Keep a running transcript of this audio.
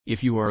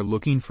If you are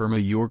looking for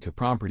Mallorca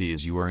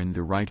properties, you are in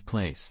the right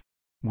place.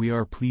 We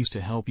are pleased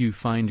to help you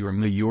find your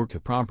Mallorca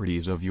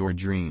properties of your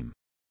dream.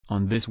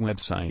 On this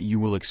website you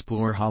will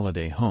explore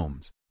holiday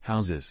homes,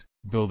 houses,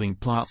 building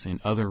plots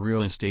and other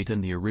real estate in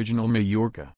the original Mallorca.